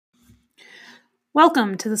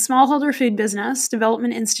Welcome to the Smallholder Food Business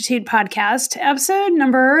Development Institute podcast, episode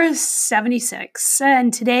number 76.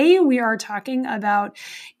 And today we are talking about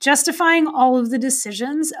justifying all of the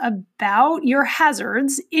decisions about your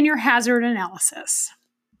hazards in your hazard analysis.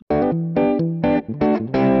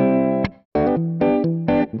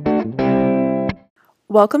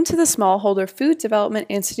 Welcome to the Smallholder Food Development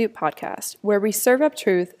Institute podcast, where we serve up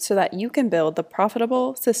truth so that you can build the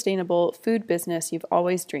profitable, sustainable food business you've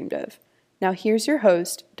always dreamed of. Now here's your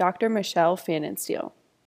host, Dr. Michelle Pfannenstiel.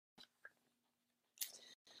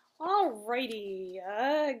 Alrighty,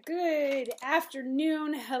 good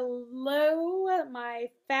afternoon. Hello, my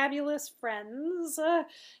fabulous friends.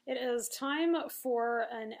 It is time for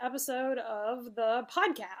an episode of the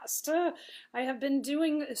podcast. I have been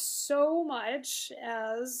doing so much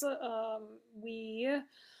as we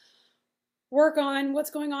work on what's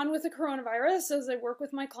going on with the coronavirus as I work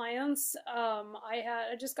with my clients.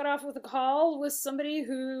 I just got off with a call with somebody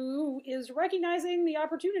who is recognizing the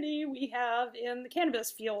opportunity we have in the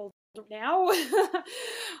cannabis field now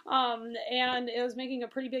and is making a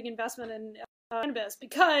pretty big investment in cannabis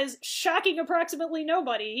because, shocking approximately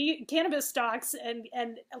nobody, cannabis stocks and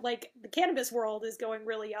like the cannabis world is going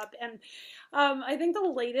really up. And I think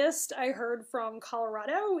the latest I heard from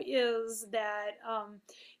Colorado is that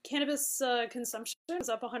cannabis consumption is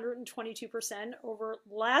up 122% over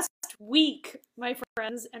last week, my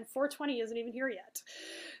friends, and 420 isn't even here yet.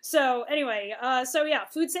 So anyway,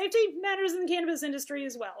 food safety matters in the cannabis industry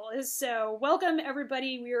as well. So welcome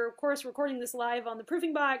everybody. We are of course recording this live on the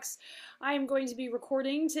Proofing Box. I am going to be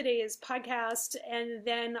recording today's podcast and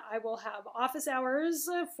then I will have office hours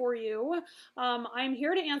for you. I'm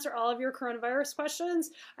here to answer all of your coronavirus questions.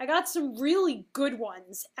 I got some really good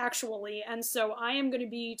ones actually, and so I am going to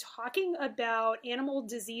be talking about animal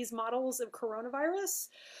disease models of coronavirus.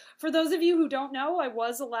 For those of you who don't know, I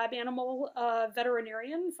was a lab animal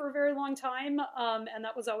veterinarian for a very long time, and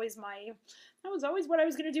that was always what I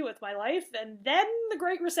was going to do with my life. And then the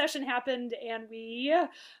Great Recession happened, and the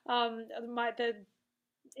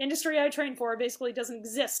industry I trained for basically doesn't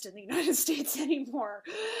exist in the United States anymore.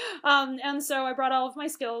 And so I brought all of my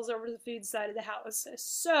skills over to the food side of the house.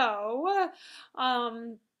 So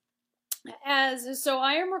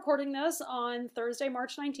I am recording this on Thursday,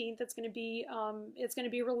 March 19th. It's going to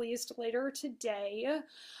be released later today.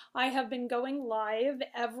 I have been going live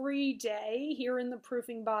every day here in the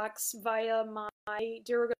Proofing Box via my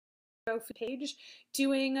Dirigo page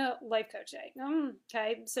doing life coaching.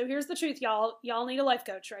 Okay, so here's the truth, y'all. Y'all need a life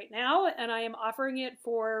coach right now, and I am offering it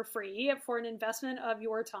for free for an investment of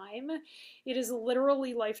your time. It is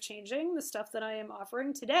literally life-changing, the stuff that I am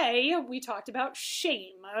offering. Today, we talked about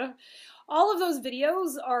shame. All of those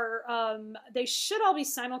videos are, they should all be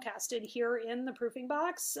simulcasted here in the Proofing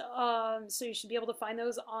Box, so you should be able to find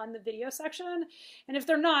those on the video section. And if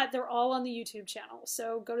they're not, they're all on the YouTube channel.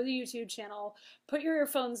 So go to the YouTube channel, put your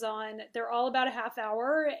earphones on. They're all about a half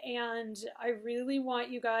hour, and I really want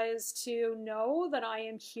you guys to know that I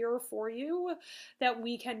am here for you, that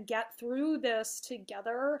we can get through this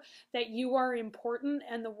together, that you are important,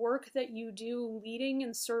 and the work that you do leading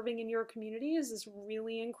and serving in your communities is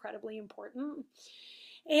really incredibly important.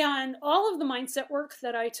 And all of the mindset work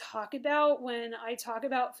that I talk about when I talk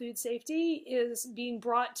about food safety is being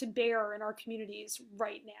brought to bear in our communities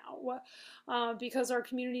right now, because our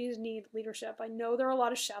communities need leadership. I know there are a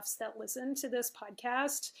lot of chefs that listen to this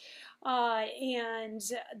podcast, and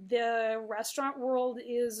the restaurant world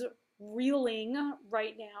is reeling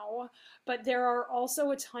right now, but there are also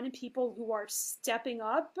a ton of people who are stepping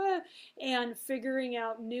up and figuring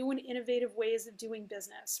out new and innovative ways of doing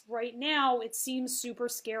business. Right now, it seems super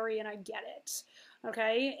scary, and I get it.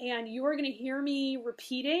 Okay, and you are going to hear me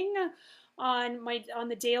repeating on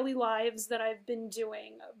the daily lives that I've been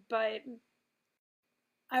doing, but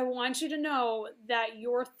I want you to know that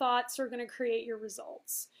your thoughts are going to create your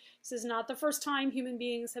results. This is not the first time human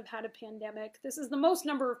beings have had a pandemic. This is the most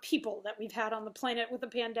number of people that we've had on the planet with a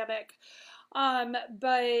pandemic.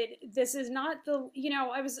 But this is not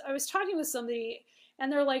I was talking with somebody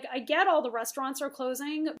and they're like, I get all the restaurants are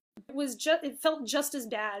closing. It felt just as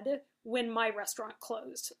bad when my restaurant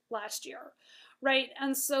closed last year. Right,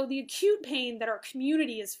 and so the acute pain that our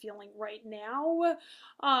community is feeling right now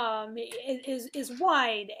is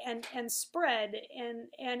wide and spread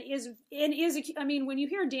and is. I mean, when you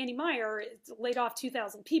hear Danny Meyer laid off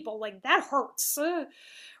 2,000 people, like that hurts,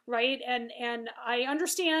 right? And I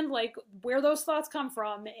understand like where those thoughts come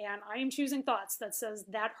from, and I am choosing thoughts that says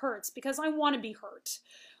that hurts because I want to be hurt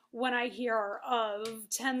when I hear of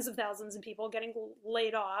tens of thousands of people getting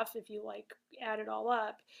laid off, if you like add it all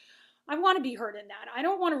up. I want to be heard in that. I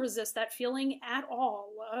don't want to resist that feeling at all.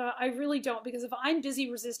 I really don't, because if I'm busy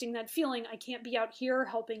resisting that feeling, I can't be out here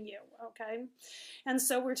helping you. Okay. And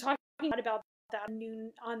so we're talking about that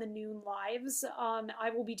on the Noon Lives. I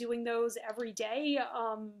will be doing those every day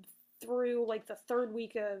through like the third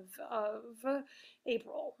week of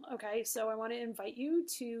April. Okay, so I want to invite you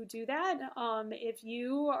to do that.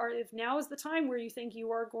 If now is the time where you think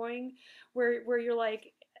you are going, where you're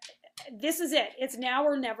like, this is it, it's now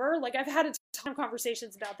or never. Like, I've had a ton of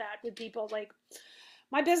conversations about that with people. Like,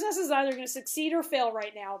 my business is either going to succeed or fail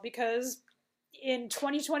right now, because in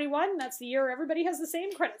 2021, that's the year everybody has the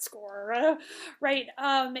same credit score, right?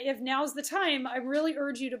 If now's the time, I really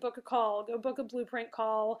urge you to book a call. Go book a blueprint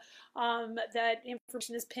call. That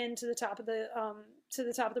information is pinned to the top of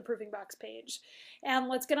the Proofing Box page, and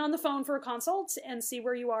let's get on the phone for a consult and see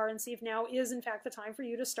where you are, and see if now is in fact the time for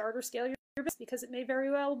you to start or scale your business, because it may very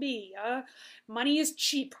well be. Money is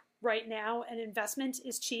cheap right now, and investment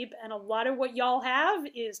is cheap, and a lot of what y'all have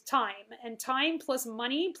is time, and time plus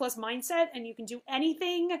money plus mindset, and you can do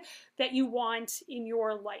anything that you want in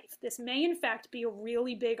your life. This may in fact be a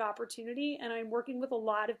really big opportunity, and I'm working with a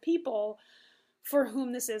lot of people for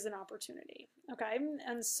whom this is an opportunity. Okay,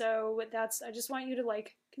 and so I just want you to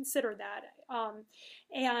like consider that.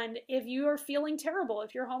 And if you are feeling terrible,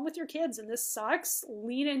 if you're home with your kids and this sucks,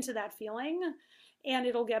 lean into that feeling and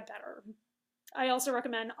it'll get better. I also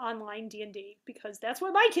recommend online D&D, because that's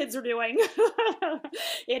what my kids are doing.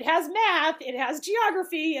 It has math, it has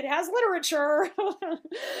geography, it has literature.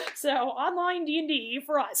 So online D&D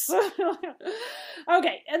for us.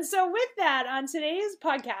 Okay, and so with that, on today's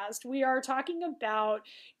podcast, we are talking about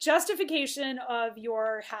justification of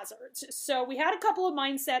your hazards. So we had a couple of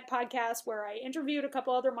mindset podcasts where I interviewed a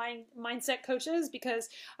couple other mindset coaches because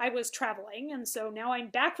I was traveling. And so now I'm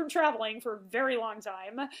back from traveling for a very long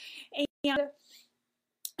time. And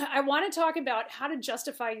I want to talk about how to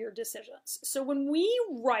justify your decisions. So when we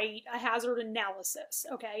write a hazard analysis,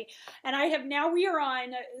 okay, and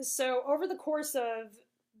so over the course of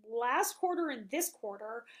last quarter and this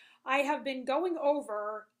quarter, I have been going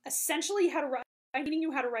over essentially how to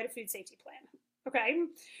write a food safety plan, okay?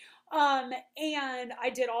 And I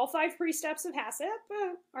did all 5 pre-steps of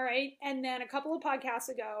HACCP, all right? And then a couple of podcasts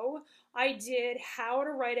ago, I did how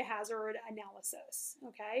to write a hazard analysis,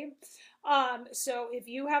 okay? So if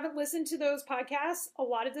you haven't listened to those podcasts, a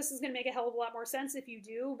lot of this is going to make a hell of a lot more sense if you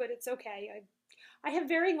do, but it's okay. I have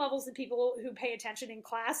varying levels of people who pay attention in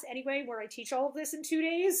class anyway, where I teach all of this in 2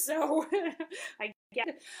 days, so I get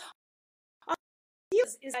it.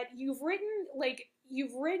 Is that you've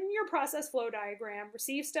written your process flow diagram,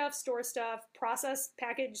 receive stuff, store stuff, process,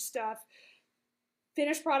 package stuff,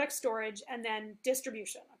 finished product storage, and then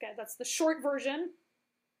distribution. Okay, that's the short version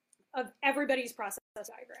of everybody's process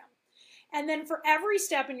diagram. And then for every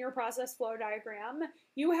step in your process flow diagram,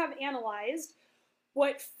 you have analyzed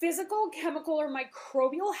what physical, chemical, or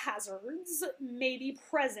microbial hazards may be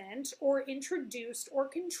present or introduced or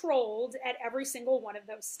controlled at every single one of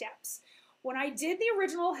those steps. When I did the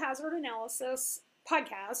original hazard analysis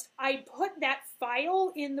podcast, I put that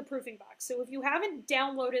file in the Proofing Box. So if you haven't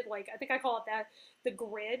downloaded, I think I call it the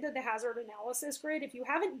grid, the hazard analysis grid. If you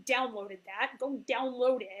haven't downloaded that, go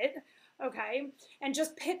download it, okay? And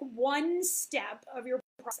just pick one step of your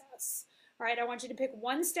process. All right, I want you to pick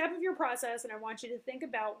one step of your process, and I want you to think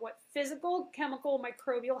about what physical, chemical,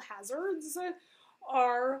 microbial hazards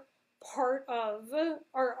are part of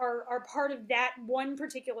that one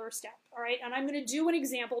particular step. All right, and I'm going to do an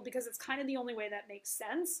example because it's kind of the only way that makes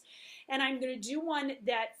sense, and I'm going to do one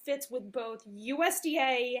that fits with both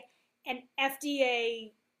USDA and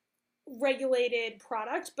FDA regulated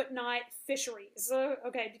product, but not fisheries.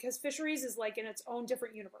 Okay, because fisheries is like in its own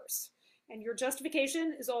different universe. And your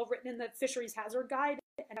justification is all written in the fisheries hazard guide.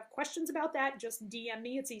 And have questions about that, just DM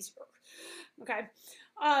me, it's easier. Okay.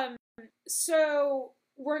 So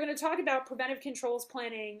we're going to talk about preventive controls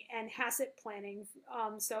planning and HACCP planning.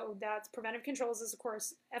 So that's preventive controls is, of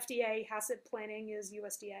course, FDA. HACCP planning is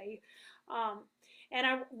USDA.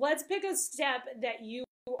 Let's pick a step that you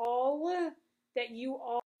all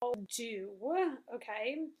do.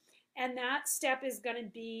 Okay. And that step is going to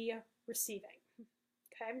be receiving.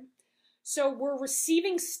 Okay. So we're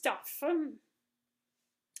receiving stuff.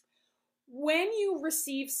 When you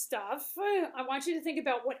receive stuff, I want you to think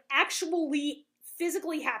about what actually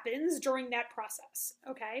physically happens during that process,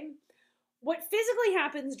 okay? What physically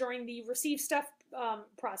happens during the receive stuff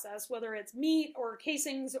process, whether it's meat or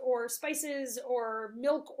casings or spices or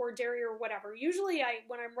milk or dairy or whatever. Usually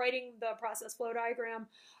when I'm writing the process flow diagram,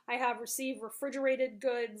 I have receive refrigerated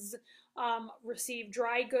goods, receive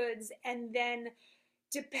dry goods, and then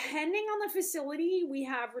Depending on the facility, we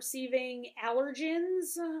have receiving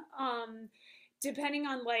allergens, depending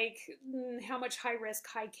on like how much high risk,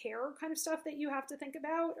 high care kind of stuff that you have to think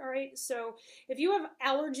about. All right. So if you have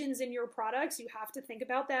allergens in your products, you have to think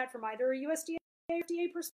about that from either a USDA or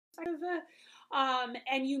FDA perspective.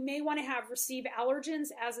 And you may want to have receive allergens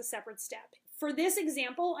as a separate step. For this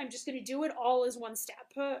example, I'm just going to do it all as one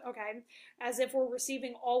step, okay, as if we're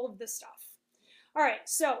receiving all of this stuff. All right,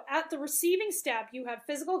 so at the receiving step, you have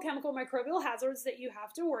physical, chemical, microbial hazards that you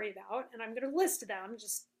have to worry about, and I'm going to list them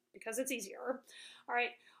just because it's easier. All right,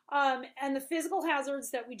 and the physical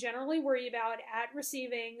hazards that we generally worry about at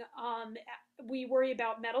receiving, we worry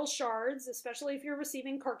about metal shards, especially if you're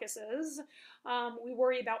receiving carcasses. We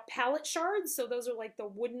worry about pallet shards, so those are like the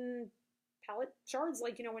wooden pallet shards,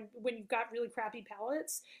 like, you know, when you've got really crappy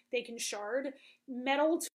pallets, they can shard.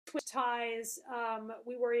 Metal twist ties,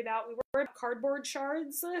 we worry about cardboard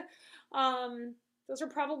shards. Those are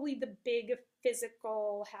probably the big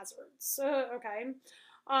physical hazards. Okay.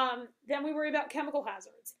 Then we worry about chemical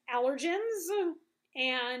hazards, allergens,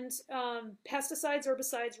 and pesticides,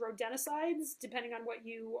 herbicides, rodenticides, depending on what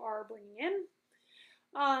you are bringing in.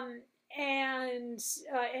 And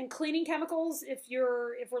cleaning chemicals. If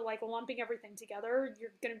we're like lumping everything together,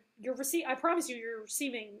 I promise you're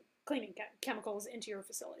receiving cleaning chemicals into your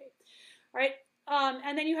facility. All right.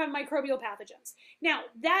 And then you have microbial pathogens. Now,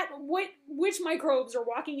 which microbes are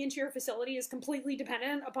walking into your facility is completely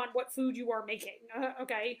dependent upon what food you are making.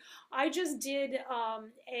 Okay. I just did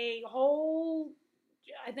a whole,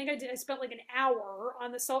 I spent like an hour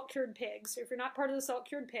on the salt-cured pig. So if you're not part of the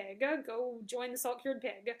salt-cured pig, go join the salt-cured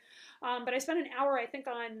pig. But I spent an hour, I think,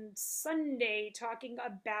 on Sunday talking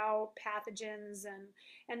about pathogens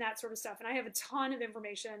and that sort of stuff. And I have a ton of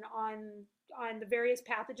information on the various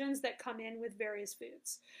pathogens that come in with various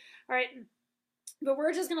foods. All right. But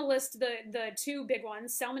we're just going to list the two big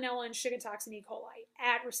ones, Salmonella and Shiga toxin E. coli,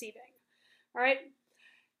 at receiving. All right.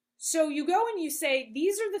 So you go and you say,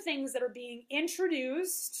 these are the things that are being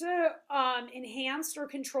introduced, enhanced, or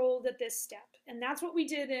controlled at this step. And that's what we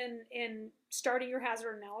did in starting your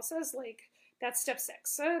hazard analysis. Like, that's step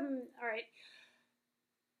 6. All right.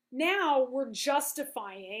 Now we're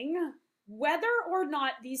justifying whether or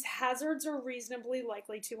not these hazards are reasonably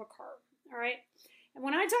likely to occur. All right. And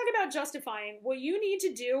when I talk about justifying, what you need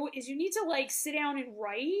to do is you need to like sit down and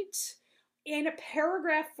write in a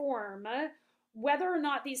paragraph form whether or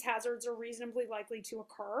not these hazards are reasonably likely to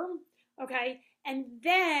occur, okay? And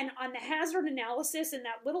then on the hazard analysis in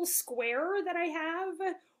that little square that I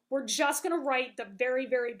have, we're just gonna write the very,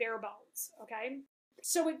 very bare bones, okay?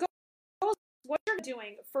 So it goes, what you're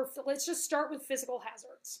doing let's just start with physical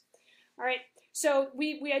hazards. All right, so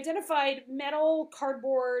we identified metal,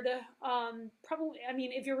 cardboard, probably, I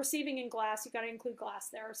mean, if you're receiving in glass, you gotta include glass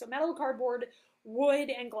there. So metal, cardboard, wood,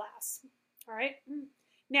 and glass, all right?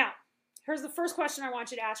 Now, here's the first question I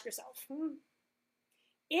want you to ask yourself.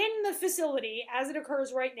 In the facility, as it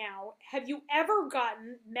occurs right now, have you ever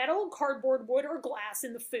gotten metal, cardboard, wood, or glass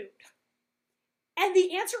in the food? And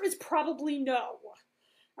the answer is probably no.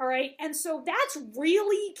 All right, and so that's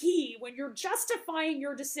really key when you're justifying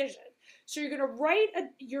your decision. So you're going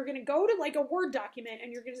to go to like a Word document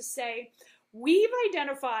and you're going to say, we've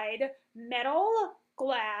identified metal,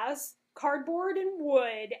 glass, cardboard, and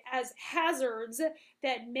wood as hazards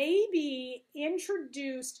that may be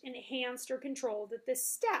introduced, enhanced, or controlled at this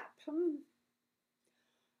step.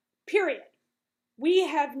 Period. We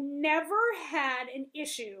have never had an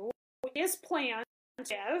issue with this plant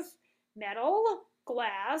with metal,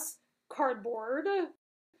 glass, cardboard,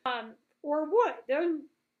 or wood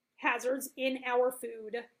hazards in our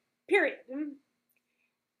food, period.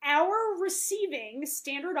 Our receiving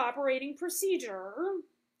standard operating procedure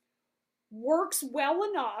works well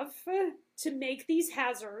enough to make these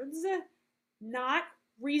hazards not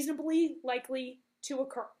reasonably likely to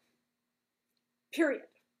occur, period.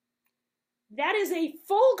 That is a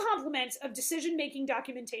full complement of decision-making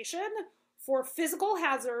documentation for physical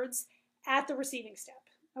hazards at the receiving step,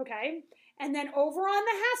 okay? And then over on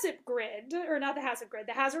the HACCP grid, or not the HACCP grid,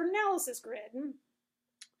 the hazard analysis grid,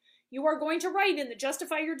 you are going to write in the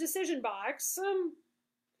justify your decision box,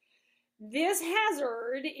 this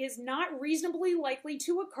hazard is not reasonably likely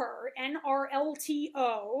to occur,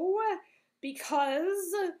 NRLTO,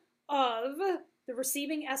 because of the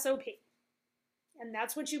receiving SOP. And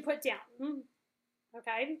that's what you put down,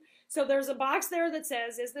 okay? So there's a box there that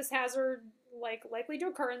says, is this hazard likely to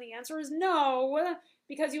occur? And the answer is no,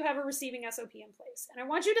 because you have a receiving SOP in place. And I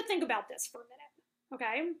want you to think about this for a minute,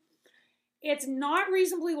 okay? It's not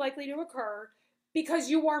reasonably likely to occur because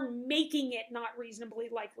you are making it not reasonably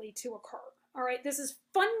likely to occur, all right? This is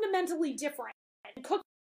fundamentally different Cooking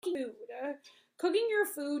food. Cooking your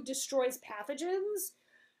food destroys pathogens.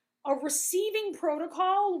 A receiving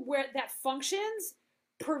protocol that functions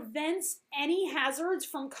prevents any hazards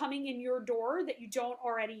from coming in your door that you don't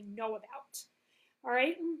already know about. All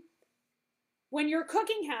right? When you're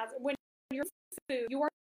cooking when you're food,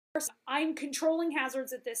 I'm controlling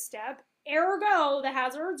hazards at this step. Ergo, the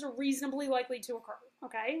hazards are reasonably likely to occur.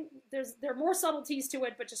 Okay? There are more subtleties to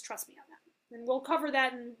it, but just trust me on that. And we'll cover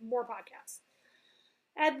that in more podcasts.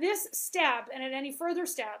 At this step, and at any further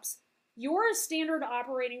steps, your standard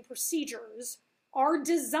operating procedures are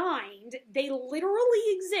designed, they literally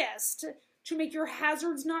exist to make your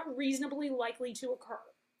hazards not reasonably likely to occur.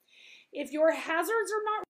 If your hazards are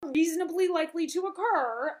not reasonably likely to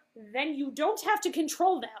occur, then you don't have to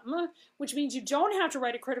control them, which means you don't have to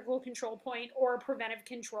write a critical control point or a preventive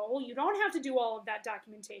control. You don't have to do all of that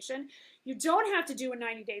documentation. You don't have to do a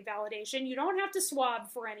 90-day validation. You don't have to swab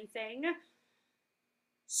for anything.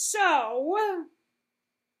 So,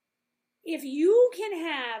 if you can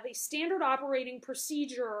have a standard operating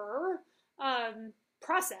procedure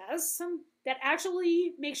process that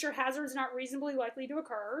actually makes your hazards not reasonably likely to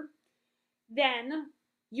occur, then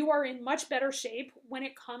you are in much better shape when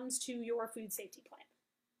it comes to your food safety plan.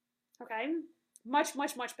 Okay? Much,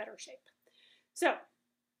 much, much better shape. So,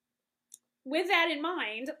 with that in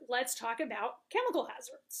mind, let's talk about chemical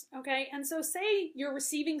hazards. Okay? And so say you're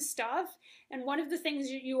receiving stuff, and one of the things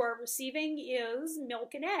you are receiving is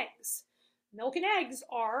milk and eggs. Milk and eggs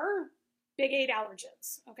are big 8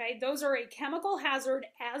 allergens. Okay? Those are a chemical hazard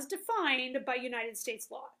as defined by United States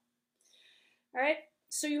law. All right?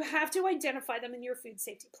 So you have to identify them in your food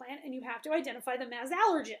safety plan, and you have to identify them as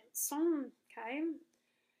allergens. Okay?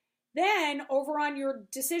 Then, over on your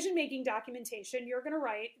decision-making documentation, you're going to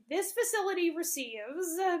write, this facility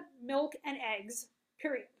receives milk and eggs,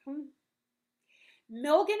 period.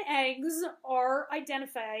 Milk and eggs are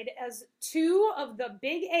identified as 2 of the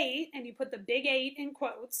big 8, and you put the big 8 in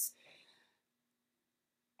quotes,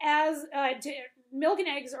 as milk and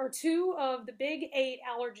eggs are 2 of the big 8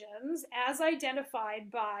 allergens as identified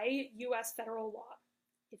by U.S. federal law.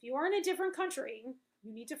 If you are in a different country,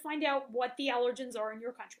 you need to find out what the allergens are in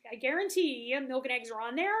your country. I guarantee milk and eggs are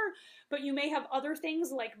on there, but you may have other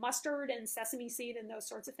things like mustard and sesame seed and those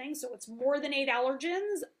sorts of things, so it's more than 8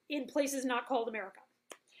 allergens in places not called America.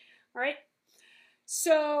 All right?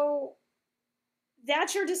 So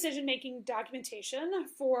that's your decision-making documentation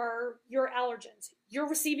for your allergens. You're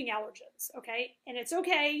receiving allergens, okay? And it's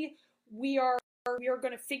okay. We are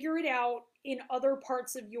going to figure it out in other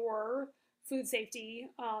parts of your food safety,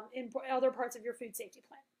 in other parts of your food safety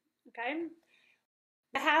plan, okay?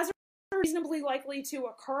 The hazard reasonably likely to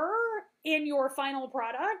occur in your final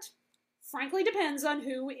product, frankly, depends on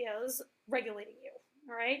who is regulating you,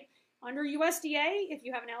 all right? Under USDA, if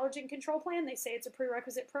you have an allergen control plan, they say it's a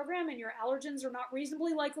prerequisite program and your allergens are not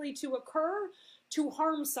reasonably likely to occur to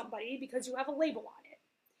harm somebody because you have a label on it.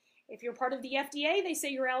 If you're part of the FDA, they say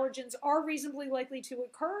your allergens are reasonably likely to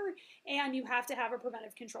occur and you have to have a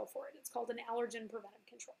preventive control for it. It's called an allergen preventive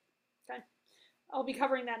control. Okay? I'll be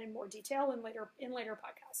covering that in more detail in later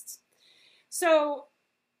podcasts. So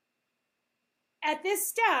at this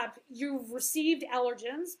step, you've received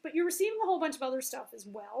allergens, but you're receiving a whole bunch of other stuff as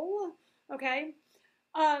well, okay?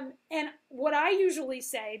 And what I usually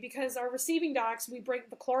say, because our receiving docs, we break,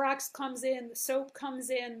 the Clorox comes in, the soap comes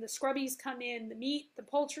in, the scrubbies come in, the meat, the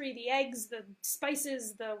poultry, the eggs, the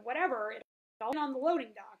spices, the whatever, it's all on the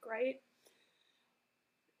loading dock, right?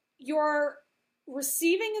 Your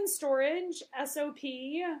receiving and storage SOP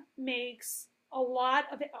makes a lot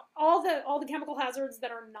of it, all the chemical hazards that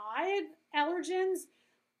are not allergens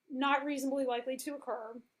not reasonably likely to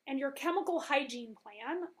occur, and your chemical hygiene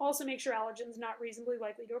plan also makes your allergens not reasonably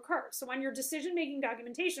likely to occur. So on your decision-making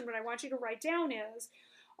documentation, what I want you to write down is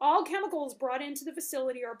all chemicals brought into the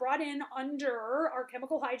facility are brought in under our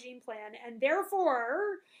chemical hygiene plan, and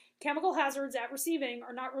therefore chemical hazards at receiving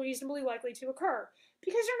are not reasonably likely to occur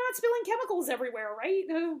because you're not spilling chemicals everywhere, right?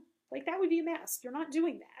 Like that would be a mess. You're not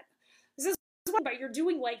doing that. This is but you're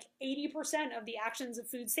doing like 80% of the actions of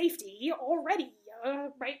food safety already,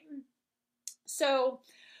 right? So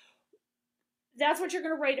that's what you're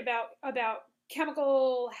going to write about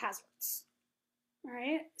chemical hazards. All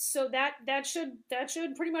right, so that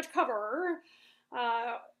should pretty much cover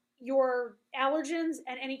your allergens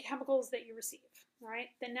and any chemicals that you receive. All right,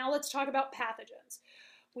 then now let's talk about pathogens.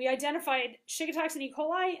 We identified Shigatoxin E.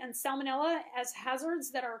 coli and Salmonella as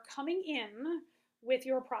hazards that are coming in with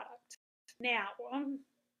your product. Now,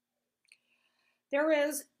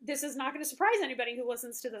 this is not going to surprise anybody who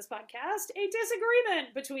listens to this podcast, a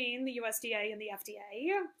disagreement between the USDA and the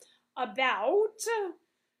FDA about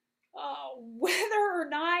whether or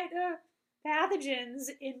not pathogens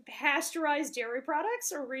in pasteurized dairy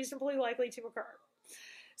products are reasonably likely to occur.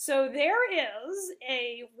 So there's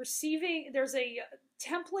a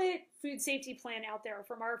template food safety plan out there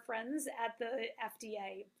from our friends at the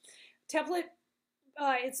FDA. Template,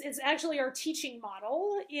 it's actually our teaching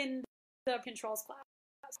model in the controls class,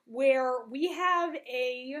 where we have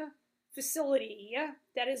a facility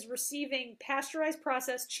that is receiving pasteurized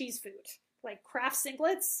processed cheese food, like Kraft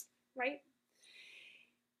Singlets, right?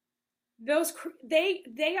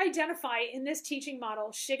 They identify in this teaching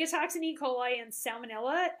model Shigatoxin E. coli and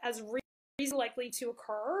Salmonella as reasonably likely to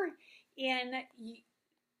occur in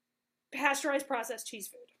pasteurized processed cheese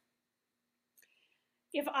food.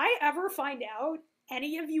 If I ever find out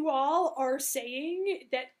any of you all are saying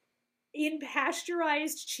that in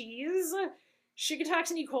pasteurized cheese,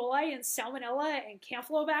 Shigatoxin E. coli and Salmonella and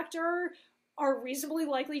Campylobacter are reasonably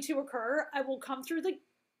likely to occur, I will come through the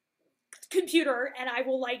computer and I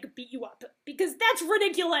will beat you up, because that's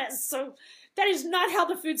ridiculous. So that is not how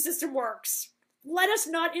the food system works. Let us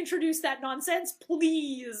not introduce that nonsense,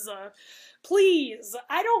 please. Please.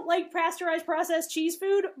 I don't like pasteurized processed cheese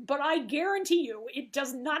food, but I guarantee you it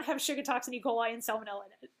does not have Shigatoxin E. coli and Salmonella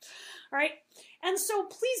in it. All right? And so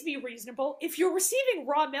please be reasonable. If you're receiving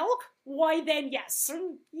raw milk, why then yes,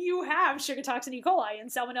 you have Shigatoxin E. coli and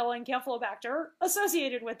Salmonella and Campylobacter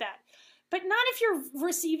associated with that. But not if you're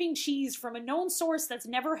receiving cheese from a known source that's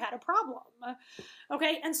never had a problem.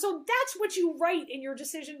 Okay, and so that's what you write in your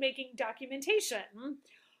decision-making documentation.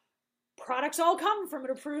 Products all come from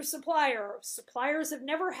an approved supplier. Suppliers have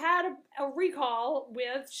never had a recall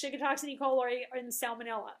with Shigatoxin E. coli and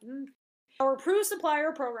Salmonella. Our approved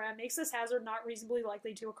supplier program makes this hazard not reasonably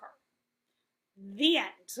likely to occur. The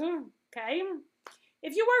end. Okay?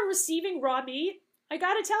 If you are receiving raw meat, I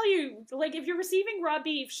gotta tell you, if you're receiving raw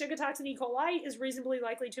beef, Shigatoxin E. coli is reasonably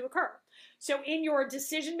likely to occur. So in your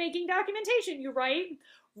decision-making documentation, you write,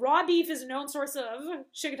 raw beef is a known source of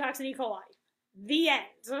Shigatoxin E. coli. The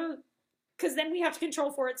end. Because then we have to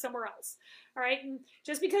control for it somewhere else. All right? And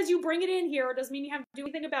just because you bring it in here doesn't mean you have to do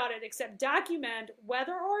anything about it except document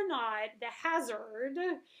whether or not the hazard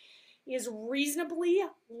is reasonably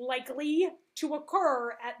likely to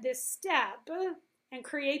occur at this step, and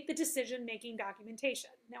create the decision-making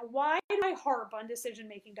documentation. Now, why do I harp on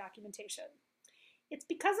decision-making documentation? It's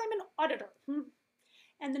because I'm an auditor.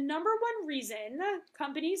 And the number one reason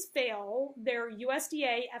companies fail their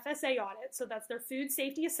USDA FSA audit, so that's their food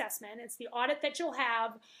safety assessment, it's the audit that you'll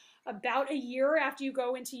have about a year after you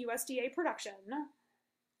go into USDA production.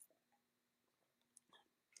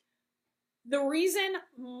 The reason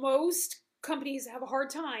most companies have a hard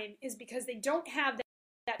time is because they don't have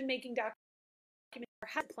that making document or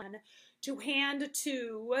hazard plan to hand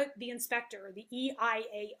to the inspector, the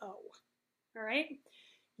EIAO. All right?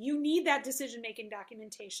 You need that decision-making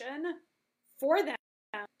documentation for them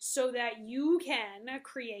so that you can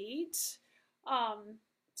create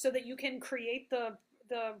the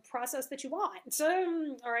process that you want.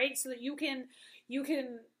 So, all right, so that you can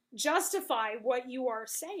justify what you are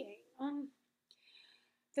saying.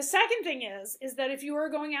 The second thing is that if you are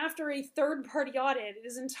going after a third-party audit, it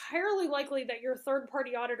is entirely likely that your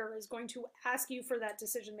third-party auditor is going to ask you for that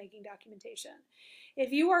decision-making documentation.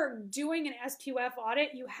 If you are doing an SQF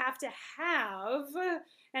audit, you have to have,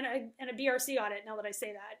 and a BRC audit, now that I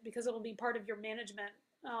say that, because it'll be part of your management,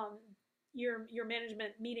 your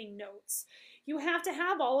management meeting notes. You have to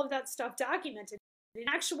have all of that stuff documented. It's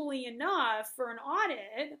actually enough for an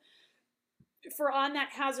audit, on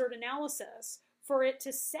that hazard analysis, for it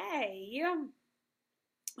to say,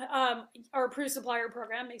 our approved supplier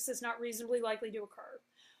program makes this not reasonably likely to occur.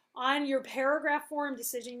 On your paragraph form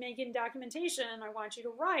decision-making documentation, I want you to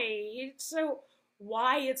write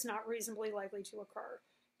why it's not reasonably likely to occur.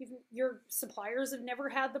 Your suppliers have never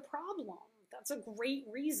had the problem. That's a great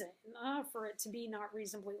reason for it to be not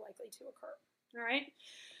reasonably likely to occur. All right?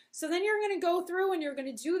 So then you're going to go through and you're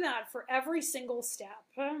going to do that for every single step.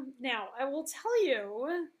 Now, I will tell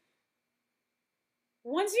you,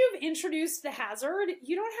 once you've introduced the hazard,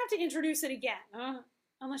 you don't have to introduce it again,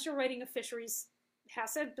 unless you're writing a fisheries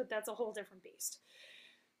hazard, but that's a whole different beast.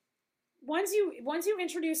 Once you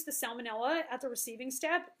introduce the Salmonella at the receiving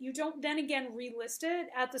step, you don't then again relist it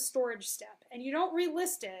at the storage step. And you don't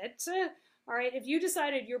relist it, all right, if you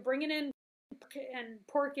decided you're bringing in pork and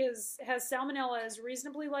pork has Salmonella is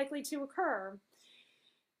reasonably likely to occur,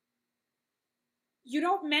 you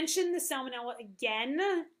don't mention the Salmonella again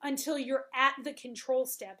until you're at the control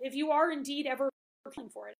step. If you are indeed ever looking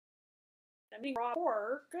for it, I mean, raw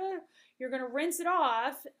pork, you're going to rinse it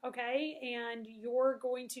off, okay, and you're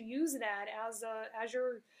going to use that as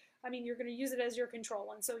your I mean, you're going to use it as your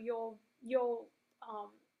control. And so you'll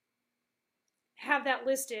have that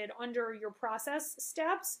listed under your process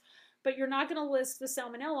steps, but you're not going to list the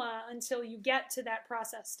salmonella until you get to that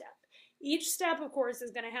process step. Each step, of course,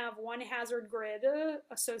 is going to have one hazard grid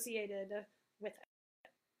associated with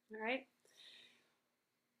it. All right.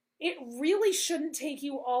 It really shouldn't take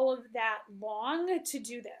you all of that long to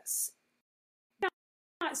do this. Now,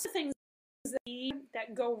 some things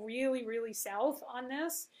that go really, really south on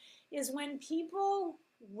this is when people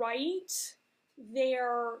write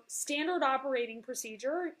their standard operating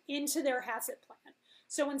procedure into their HACCP plan.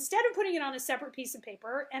 So instead of putting it on a separate piece of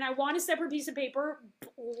paper, and I want a separate piece of paper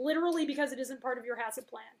literally because it isn't part of your HACCP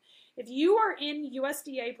plan. If you are in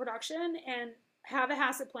USDA production and have a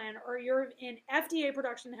HACCP plan, or you're in FDA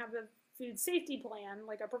production and have a food safety plan,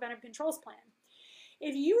 like a preventive controls plan,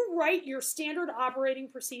 if you write your standard operating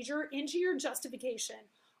procedure into your justification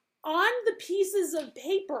on the pieces of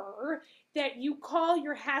paper that you call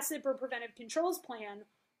your HACCP or preventive controls plan,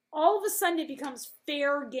 all of a sudden it becomes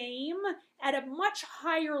fair game at a much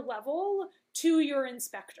higher level to your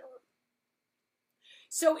inspector.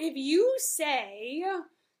 So if you say,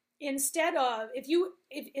 instead of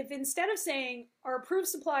saying our approved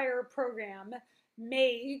supplier program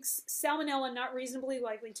makes salmonella not reasonably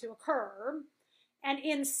likely to occur, and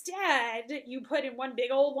instead you put in one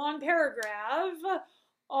big old long paragraph,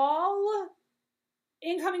 all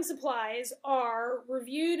incoming supplies are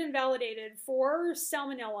reviewed and validated for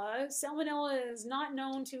salmonella. Salmonella is not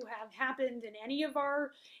known to have happened in any of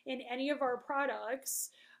our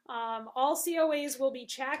products. All COAs will be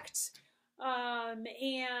checked,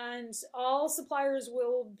 and all suppliers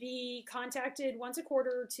will be contacted once a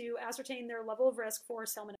quarter to ascertain their level of risk for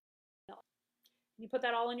salmonella. You put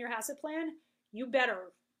that all in your HACCP plan. You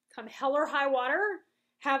better, come hell or high water,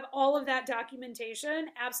 have all of that documentation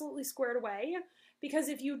absolutely squared away, because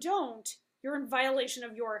if you don't, you're in violation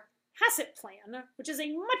of your HACCP plan, which is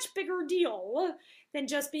a much bigger deal than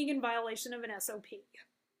just being in violation of an SOP.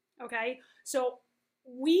 Okay, so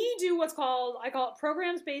we do what's called, I call it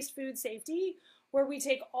programs-based food safety, where we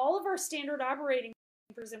take all of our standard operating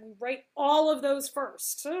procedures and we write all of those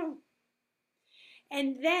first.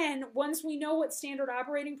 And then once we know what standard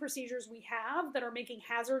operating procedures we have that are making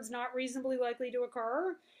hazards not reasonably likely to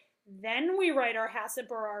occur, then we write our HACCP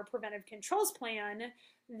or our preventive controls plan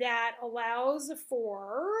that allows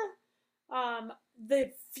for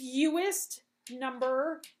the fewest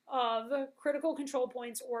number of critical control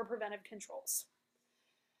points or preventive controls.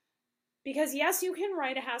 Because yes, you can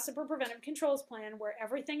write a HACCP or preventive controls plan where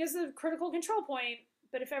everything is a critical control point,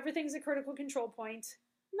 but if everything's a critical control point,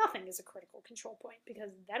 nothing is a critical control point, because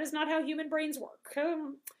that is not how human brains work.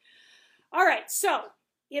 All right, so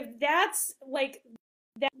if that's like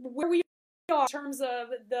that, where we are in terms of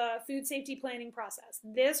the food safety planning process,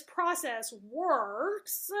 this process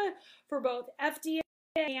works for both FDA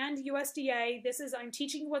and USDA. I'm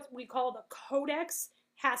teaching what we call the Codex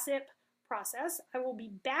HACCP process. I will be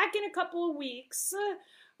back in a couple of weeks.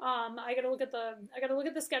 I gotta look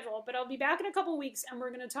at the schedule, but I'll be back in a couple of weeks, and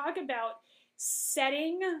we're going to talk about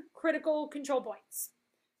setting critical control points.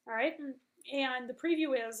 All right. And the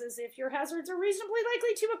preview is if your hazards are reasonably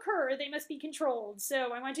likely to occur, they must be controlled.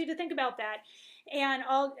 So I want you to think about that. And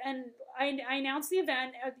I announce the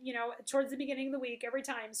event, towards the beginning of the week every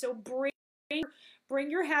time. So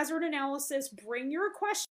bring your hazard analysis, bring your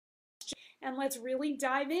question, and let's really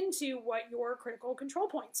dive into what your critical control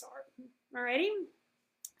points are. All righty.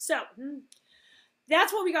 So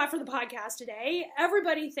that's what we got for the podcast today.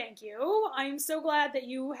 Everybody, thank you. I'm so glad that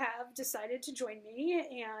you have decided to join me,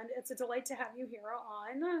 and it's a delight to have you here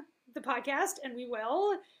on the podcast, and we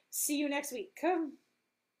will see you next week.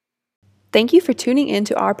 Thank you for tuning in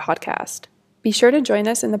to our podcast. Be sure to join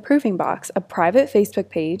us in the Proving Box, a private Facebook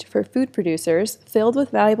page for food producers filled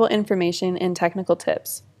with valuable information and technical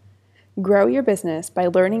tips. Grow your business by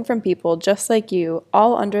learning from people just like you,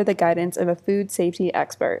 all under the guidance of a food safety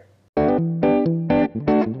expert.